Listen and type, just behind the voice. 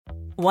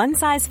One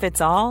size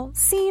fits all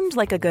seemed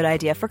like a good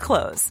idea for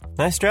clothes.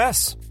 Nice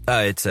dress.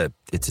 It's a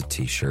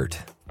t-shirt.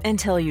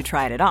 Until you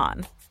tried it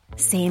on.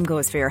 Same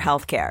goes for your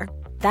healthcare.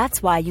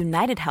 That's why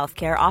United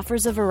Healthcare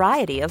offers a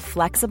variety of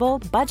flexible,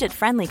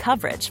 budget-friendly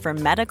coverage for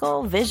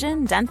medical,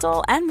 vision,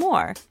 dental, and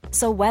more.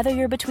 So whether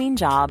you're between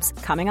jobs,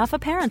 coming off a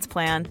parent's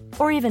plan,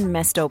 or even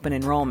missed open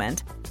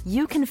enrollment,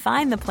 you can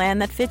find the plan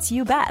that fits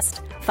you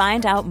best.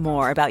 Find out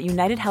more about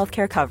United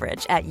Healthcare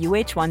coverage at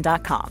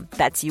uh1.com.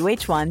 That's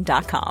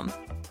uh1.com.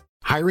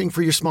 Hiring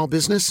for your small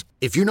business?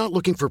 If you're not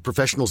looking for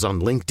professionals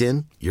on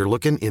LinkedIn, you're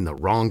looking in the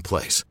wrong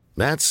place.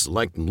 That's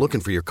like looking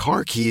for your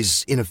car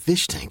keys in a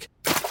fish tank.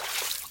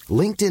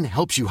 LinkedIn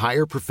helps you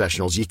hire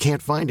professionals you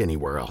can't find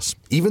anywhere else,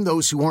 even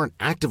those who aren't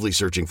actively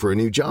searching for a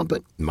new job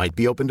but might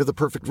be open to the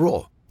perfect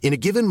role. In a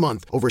given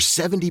month, over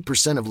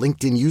 70% of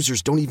LinkedIn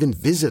users don't even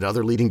visit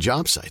other leading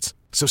job sites.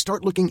 So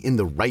start looking in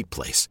the right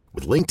place.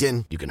 With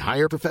LinkedIn, you can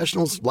hire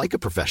professionals like a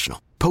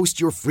professional. Post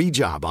your free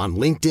job on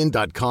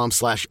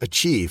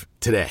linkedin.com/achieve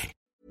today.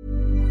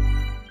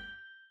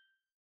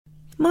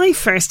 My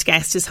first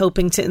guest is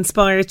hoping to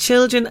inspire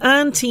children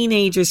and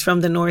teenagers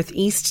from the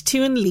Northeast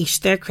to unleash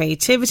their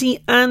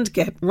creativity and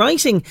get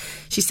writing.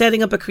 She's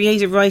setting up a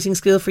creative writing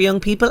school for young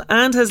people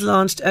and has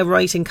launched a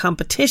writing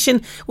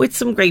competition with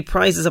some great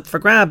prizes up for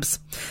grabs.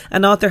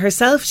 An author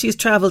herself, she's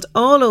travelled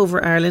all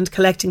over Ireland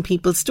collecting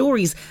people's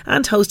stories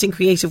and hosting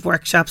creative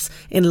workshops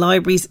in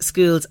libraries,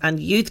 schools and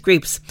youth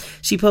groups.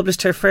 She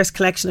published her first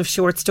collection of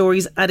short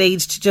stories at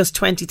aged just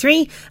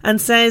 23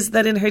 and says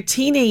that in her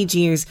teenage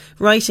years,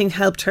 writing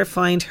helped her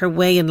find her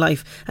way in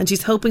life, and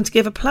she's hoping to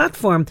give a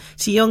platform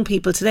to young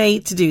people today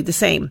to do the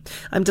same.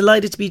 I'm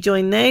delighted to be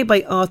joined now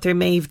by author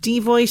Maeve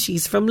Devoy.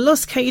 She's from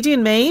Lusk. How you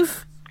doing,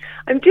 Maeve?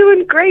 I'm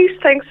doing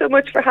great. Thanks so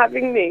much for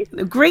having me.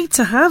 Great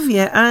to have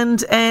you.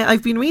 And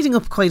I've been reading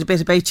up quite a bit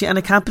about you, and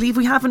I can't believe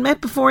we haven't met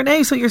before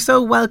now, so you're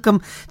so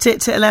welcome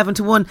to 11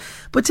 to 1.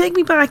 But take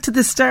me back to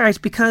the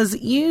start, because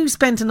you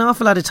spent an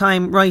awful lot of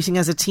time writing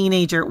as a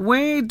teenager.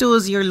 Where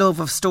does your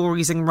love of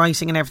stories and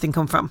writing and everything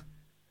come from?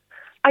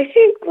 I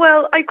think,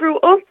 well, I grew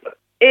up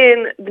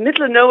in the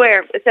middle of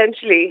nowhere,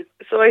 essentially.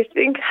 So I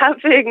think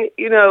having,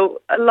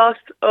 a lot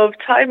of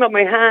time on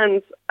my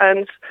hands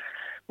and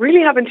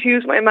really having to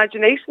use my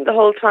imagination the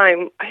whole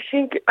time, I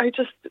think I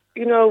just,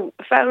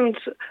 found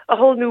a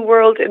whole new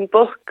world in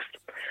books.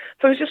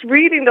 So I was just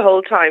reading the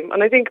whole time.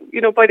 And I think,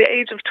 by the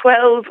age of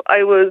 12,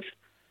 I was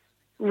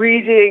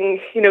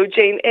reading,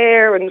 Jane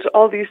Eyre and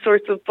all these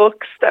sorts of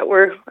books that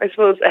were, I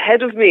suppose,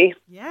 ahead of me.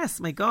 Yes,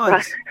 my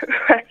God.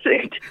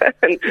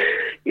 And,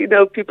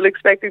 people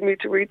expecting me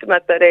to read them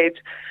at that age.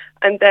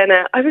 And then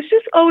I was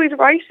just always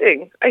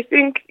writing. I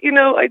think,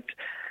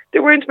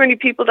 there weren't many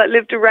people that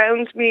lived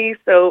around me,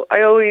 so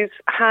I always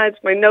had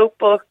my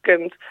notebook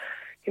and,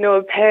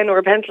 a pen or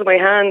a pencil in my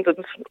hand,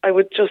 and I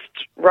would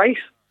just write.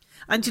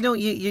 And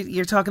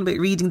you're talking about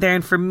reading there,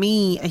 and for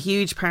me, a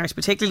huge part,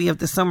 particularly of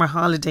the summer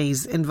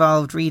holidays,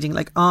 involved reading.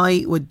 Like,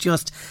 I would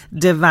just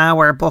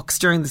devour books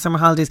during the summer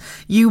holidays.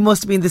 You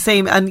must have been the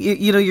same, and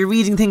you're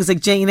reading things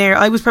like Jane Eyre.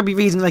 I was probably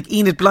reading like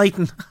Enid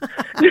Blyton.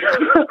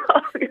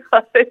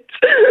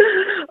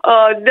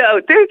 Oh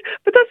no,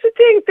 but that's the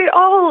thing. They're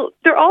all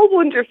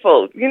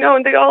wonderful,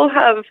 and they all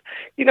have.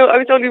 I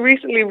was only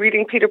recently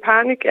reading Peter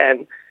Pan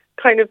again,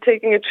 kind of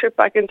taking a trip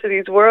back into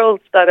these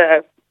worlds that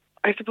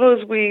I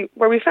suppose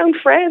where we found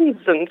friends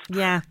and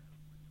yeah,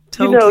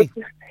 totally.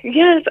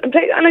 Yes, and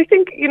I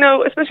think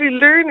especially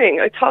learning.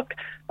 I talk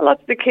a lot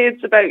to the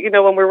kids about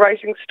when we're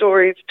writing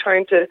stories,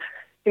 trying to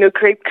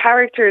create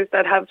characters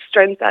that have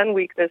strengths and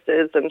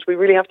weaknesses, and we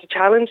really have to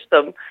challenge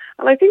them.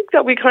 And I think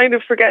that we kind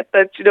of forget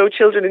that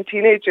children and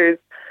teenagers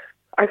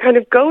are kind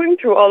of going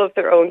through all of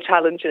their own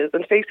challenges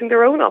and facing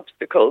their own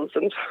obstacles,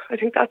 and I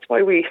think that's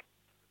why we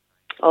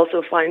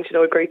also find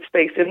a great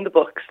space in the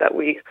books that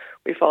we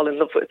fall in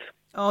love with.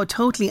 Oh,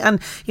 totally. And,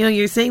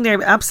 you're saying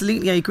there,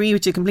 absolutely, I agree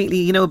with you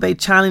completely, about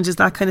challenges,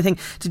 that kind of thing.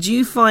 Did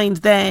you find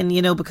then,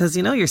 because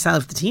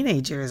yourself, the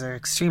teenagers are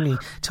extremely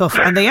tough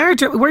and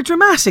we're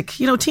dramatic,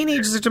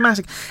 teenagers are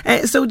dramatic.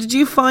 So did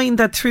you find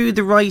that through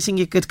the writing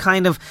you could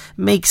kind of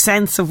make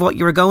sense of what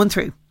you were going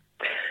through?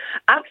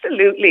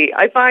 Absolutely.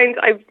 I find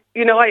I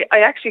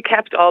actually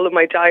kept all of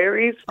my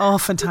diaries. Oh,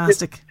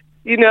 fantastic.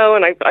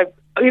 And I've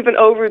even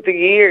over the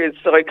years,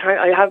 so I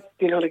have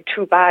like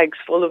 2 bags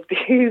full of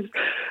these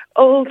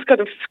old kind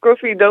of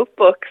scruffy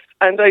notebooks,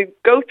 and I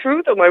go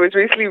through them. I was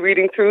recently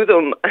reading through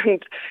them,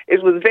 and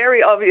it was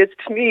very obvious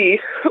to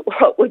me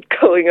what was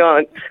going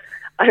on,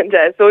 and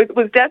so it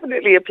was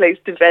definitely a place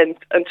to vent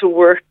and to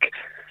work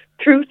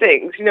through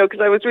things, because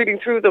I was reading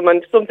through them,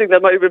 and something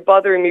that might have been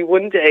bothering me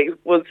one day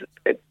was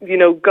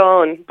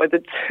gone by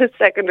the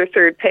second or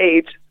third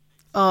page.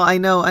 Oh, I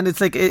know. And it's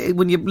like,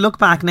 when you look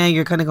back now,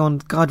 you're kind of going,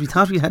 God, we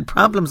thought we had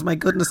problems, my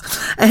goodness.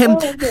 No.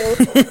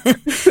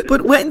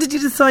 But when did you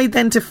decide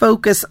then to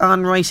focus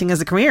on writing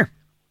as a career?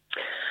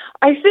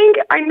 I think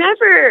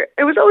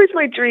it was always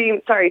my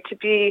dream, to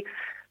be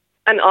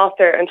an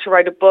author and to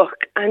write a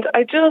book. And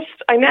I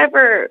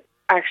never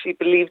actually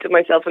believed in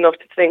myself enough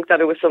to think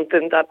that it was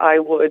something that I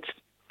would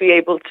be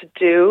able to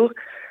do.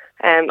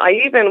 I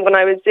even, when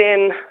I was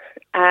in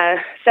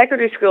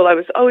secondary school, I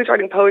was always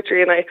writing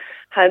poetry, and I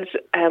had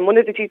one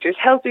of the teachers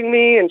helping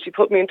me, and she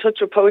put me in touch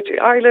with Poetry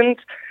Ireland.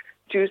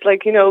 She was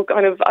like, I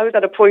was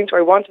at a point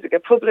where I wanted to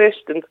get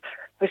published, and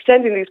I was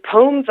sending these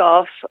poems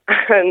off.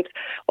 And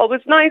what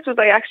was nice was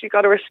I actually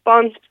got a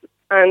response,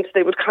 and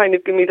they would kind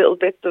of give me little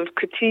bits of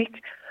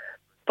critique.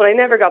 But I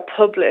never got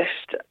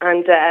published,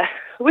 and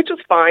which was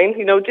fine,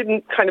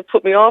 didn't kind of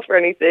put me off or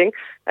anything.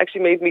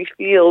 Actually made me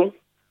feel,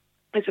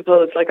 I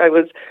suppose, like I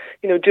was,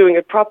 doing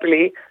it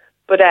properly.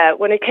 But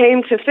when it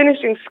came to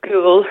finishing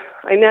school,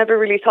 I never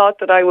really thought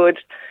that I would,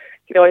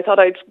 I thought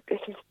I'd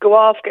go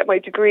off, get my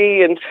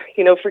degree, and,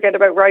 forget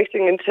about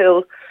writing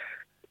until,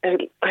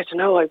 I don't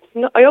know,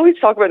 I always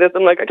talk about this.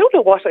 I'm like, I don't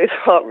know what I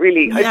thought,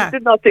 really. Yeah. I just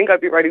did not think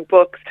I'd be writing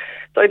books.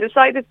 So I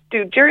decided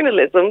to do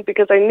journalism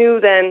because I knew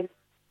then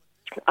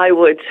I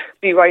would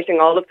be writing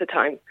all of the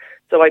time.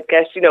 So I'd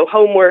get,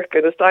 homework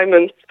and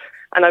assignments,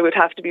 and I would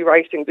have to be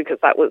writing because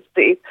that was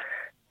the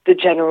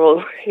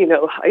general,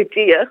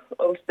 idea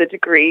of the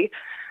degree.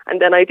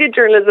 And then I did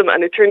journalism,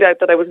 and it turned out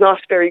that I was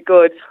not very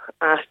good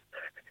at,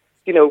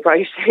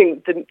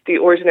 writing the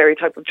ordinary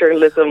type of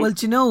journalism.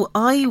 Well,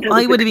 I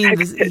would have been,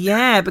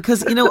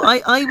 because,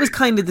 I was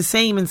kind of the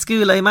same in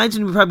school. I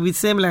imagine we'd probably be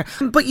similar.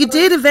 But you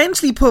did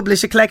eventually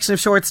publish a collection of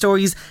short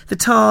stories, the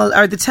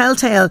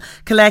Telltale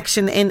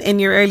collection in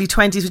your early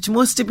 20s, which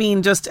must have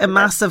been just a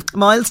massive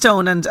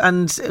milestone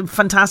and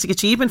fantastic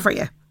achievement for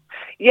you.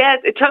 Yes,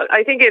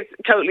 I think it's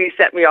totally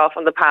set me off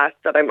on the path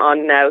that I'm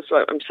on now.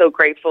 So I'm so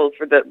grateful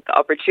for the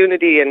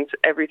opportunity and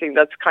everything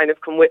that's kind of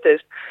come with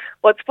it.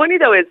 What's funny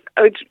though is,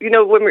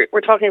 when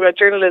we're talking about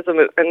journalism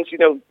and,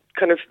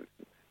 kind of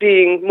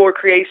being more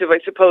creative, I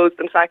suppose,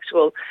 than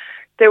factual,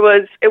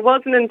 it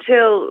wasn't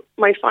until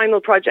my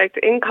final project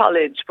in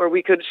college where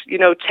we could,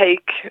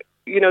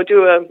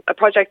 do a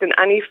project in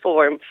any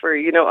form for,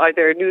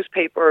 either a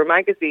newspaper or a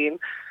magazine,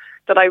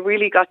 that I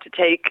really got to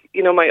take,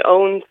 my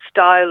own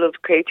style of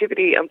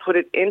creativity and put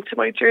it into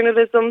my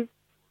journalism.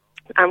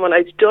 And when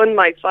I'd done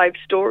my 5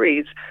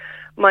 stories,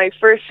 my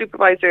first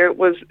supervisor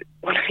was,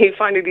 when he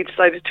finally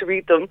decided to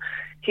read them,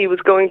 he was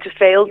going to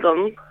fail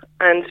them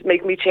and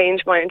make me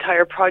change my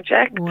entire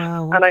project.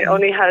 Wow, okay. And I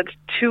only had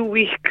 2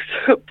 weeks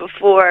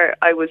before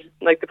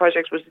the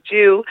project was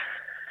due.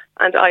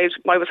 And I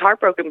was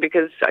heartbroken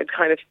because I'd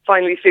kind of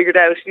finally figured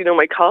out,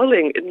 my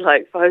calling in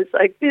life. I was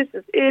like, this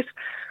is it.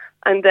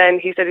 And then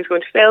he said he was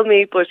going to fail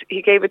me, but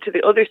he gave it to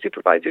the other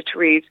supervisor to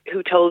read,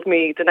 who told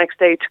me the next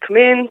day to come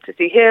in to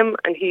see him,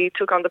 and he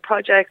took on the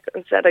project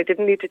and said I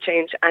didn't need to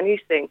change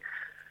anything.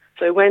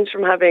 So I went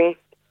from having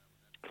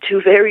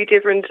 2 very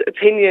different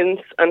opinions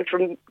and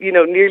from,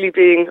 nearly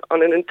being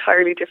on an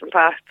entirely different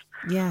path.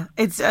 Yeah,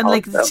 it's and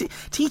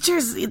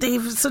teachers, they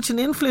have such an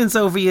influence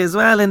over you as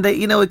well, and that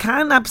it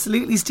can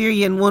absolutely steer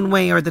you in one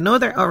way or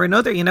another.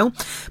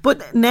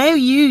 But now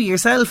you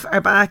yourself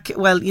are back,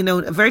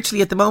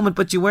 virtually at the moment,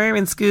 but you were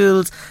in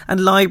schools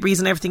and libraries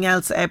and everything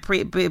else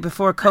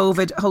before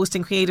COVID,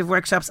 hosting creative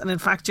workshops, and in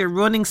fact you're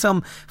running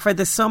some for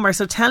the summer.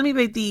 So tell me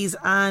about these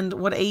and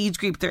what age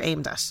group they're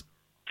aimed at.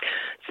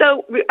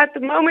 So at the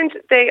moment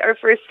they are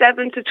for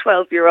 7 to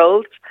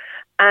 12-year-olds,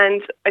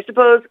 and I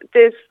suppose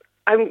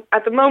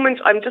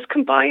I'm just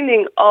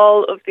combining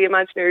all of the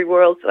imaginary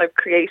worlds that I've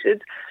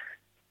created.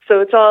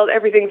 So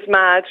everything's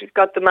mad. We've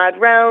got the mad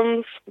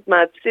realms,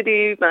 mad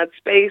city, mad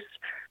space,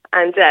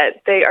 and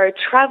they are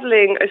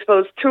traveling, I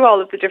suppose, through all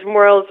of the different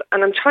worlds.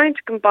 And I'm trying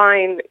to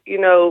combine,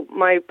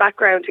 my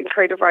background in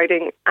creative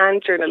writing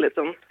and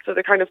journalism. So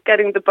they're kind of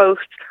getting the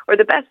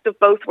best of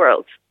both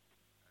worlds.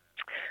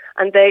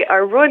 And they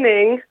are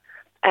running,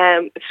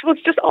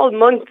 it's just all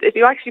month. If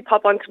you actually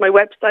pop onto my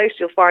website,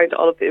 you'll find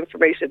all of the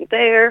information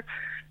there.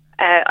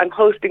 I'm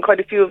hosting quite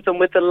a few of them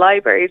with the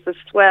libraries as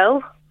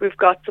well. We've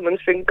got some in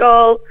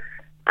Fingal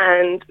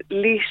and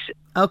Laois.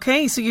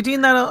 Okay, so you're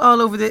doing that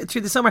all over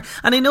through the summer.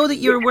 And I know that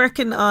you're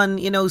working on,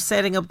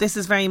 setting up, this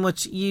is very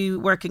much you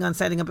working on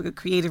setting up a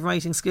creative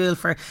writing school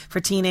for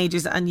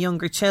teenagers and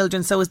younger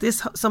children. So is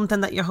this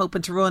something that you're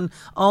hoping to run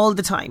all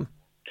the time?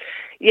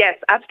 Yes,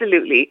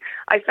 absolutely.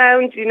 I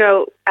found,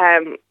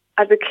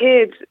 as a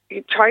kid,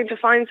 trying to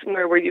find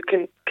somewhere where you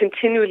can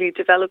continually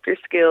develop your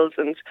skills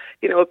and,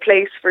 a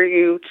place for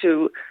you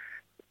to,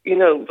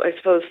 I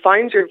suppose,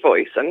 find your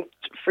voice and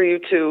for you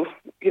to,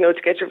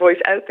 to get your voice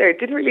out there, it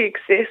didn't really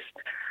exist.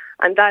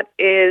 And that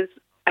is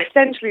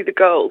essentially the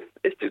goal,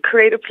 is to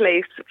create a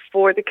place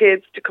for the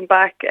kids to come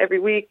back every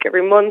week,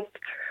 every month,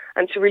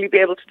 and to really be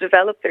able to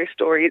develop their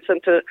stories.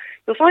 And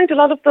you'll find a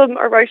lot of them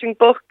are writing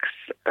books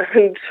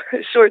and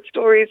short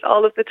stories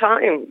all of the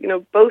time,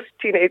 both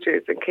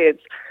teenagers and kids.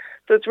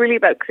 So it's really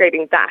about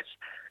creating that.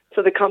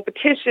 So the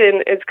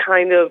competition is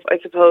kind of, I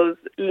suppose,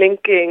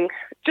 linking,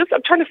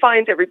 I'm trying to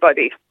find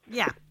everybody.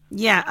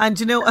 Yeah, and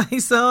I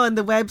saw on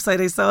the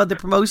website, the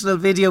promotional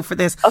video for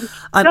this,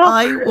 and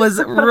I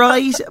was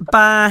right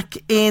back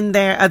in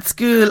there at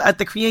school at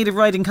the creative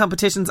writing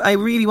competitions. I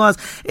really was.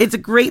 It's a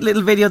great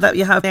little video that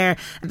you have there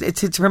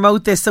to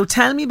promote this. So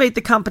tell me about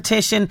the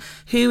competition.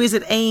 Who is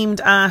it aimed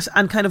at,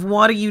 and kind of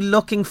what are you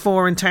looking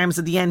for in terms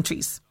of the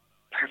entries?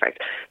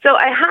 Perfect. So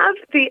I have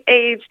the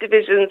age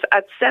divisions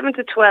at 7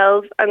 to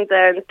 12 and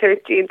then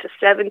 13 to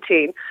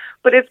 17.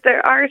 But if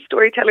there are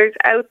storytellers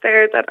out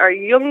there that are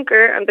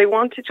younger and they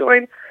want to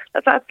join,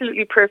 that's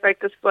absolutely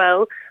perfect as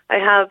well. I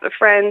have a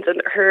friend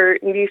and her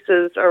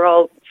nieces are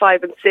all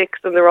 5 and 6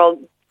 and they're all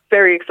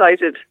very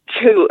excited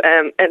to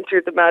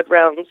enter the Mad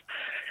Realms.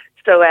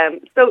 So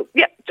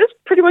yeah, just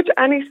pretty much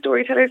any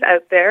storytellers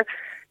out there.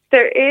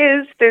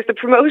 There's a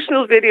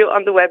promotional video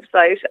on the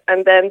website,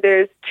 and then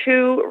there's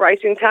 2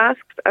 writing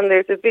tasks, and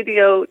there's a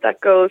video that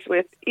goes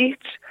with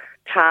each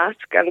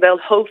task, and they'll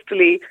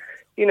hopefully,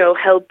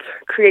 help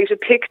create a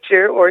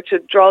picture or to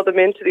draw them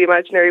into the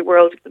imaginary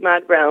world of the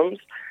Mad Realms.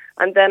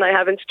 And then I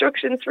have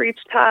instructions for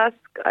each task.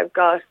 I've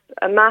got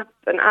a map,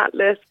 an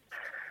atlas,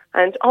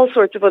 and all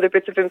sorts of other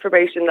bits of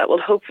information that will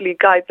hopefully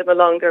guide them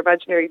along their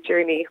imaginary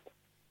journey.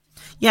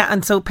 Yeah,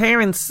 and so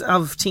parents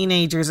of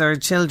teenagers or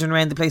children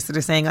around the place that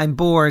are saying, I'm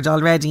bored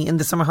already in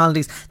the summer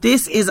holidays,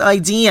 this is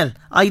ideal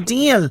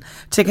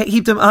to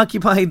keep them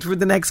occupied for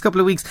the next couple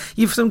of weeks.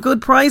 You've some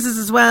good prizes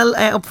as well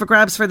up for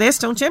grabs for this,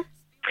 don't you?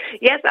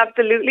 Yes,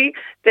 absolutely.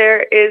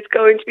 There is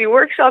going to be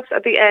workshops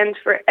at the end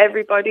for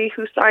everybody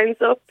who signs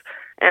up.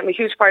 A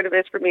huge part of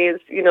it for me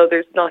is,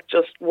 there's not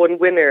just one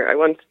winner. I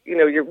want,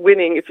 you're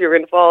winning if you're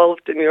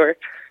involved and you're,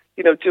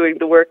 doing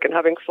the work and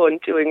having fun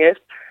doing it.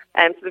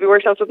 So there'll be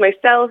workshops with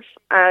myself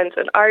and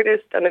an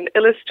artist and an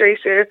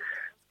illustrator.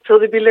 So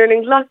they'll be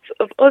learning lots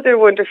of other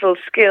wonderful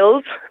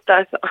skills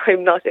that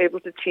I'm not able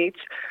to teach.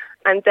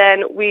 And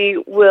then we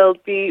will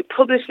be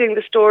publishing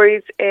the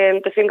stories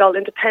in the Fingal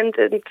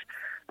Independent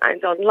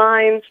and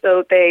online.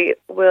 So they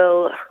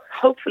will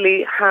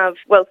hopefully have,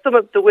 some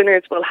of the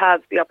winners will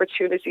have the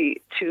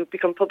opportunity to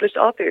become published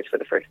authors for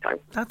the first time.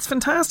 That's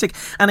fantastic.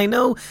 And I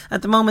know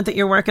at the moment that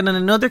you're working on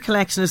another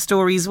collection of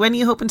stories. When are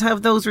you hoping to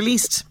have those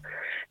released?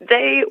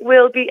 They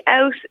will be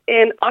out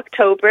in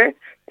October.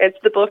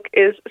 The book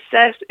is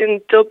set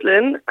in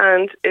Dublin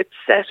and it's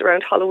set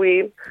around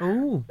Halloween.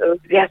 Oh. So,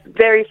 yes,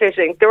 very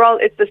fitting.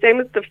 It's the same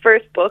as the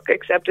first book,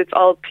 except it's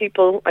all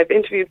people. I've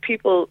interviewed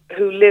people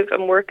who live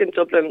and work in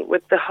Dublin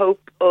with the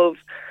hope of,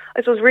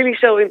 I suppose, really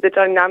showing the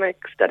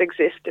dynamics that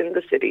exist in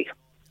the city.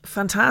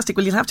 Fantastic.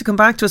 Well, you'll have to come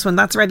back to us when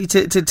that's ready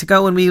to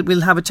go, and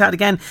we'll have a chat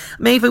again.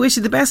 Maeve, I wish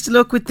you the best of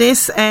luck with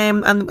this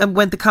and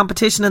with the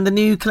competition and the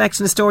new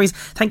collection of stories.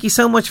 Thank you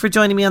so much for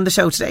joining me on the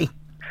show today.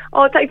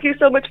 Oh, thank you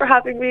so much for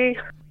having me.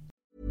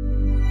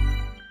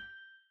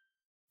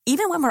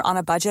 Even when we're on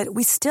a budget,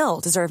 we still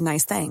deserve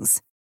nice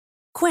things.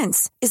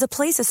 Quince is a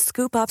place to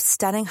scoop up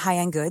stunning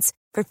high-end goods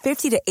for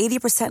 50 to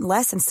 80%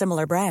 less than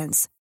similar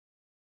brands.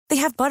 They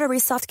have buttery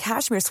soft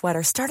cashmere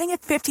sweaters starting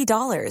at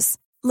 $50,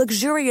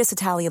 luxurious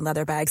Italian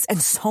leather bags,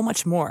 and so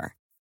much more.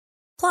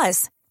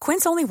 Plus,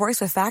 Quince only works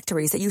with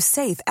factories that use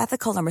safe,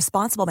 ethical, and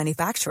responsible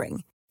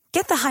manufacturing.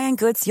 Get the high-end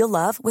goods you'll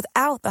love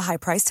without the high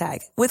price tag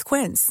with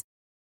Quince.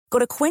 Go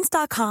to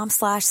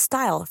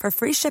quince.com/style for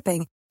free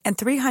shipping and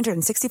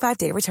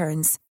 365-day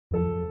returns.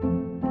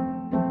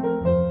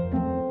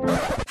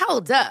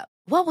 Hold up.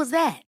 What was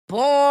that?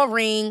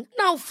 Boring.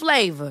 No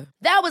flavor.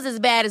 That was as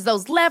bad as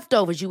those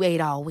leftovers you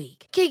ate all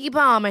week. Keke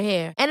Palmer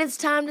here. And it's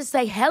time to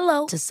say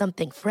hello to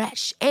something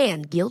fresh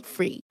and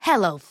guilt-free.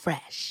 Hello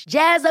Fresh.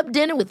 Jazz up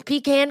dinner with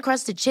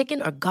pecan-crusted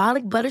chicken or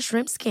garlic butter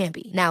shrimp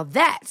scampi. Now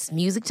that's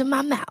music to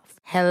my mouth.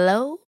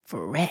 Hello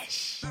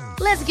Fresh.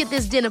 Let's get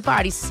this dinner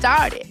party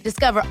started.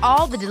 Discover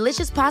all the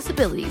delicious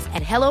possibilities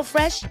at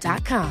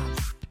HelloFresh.com.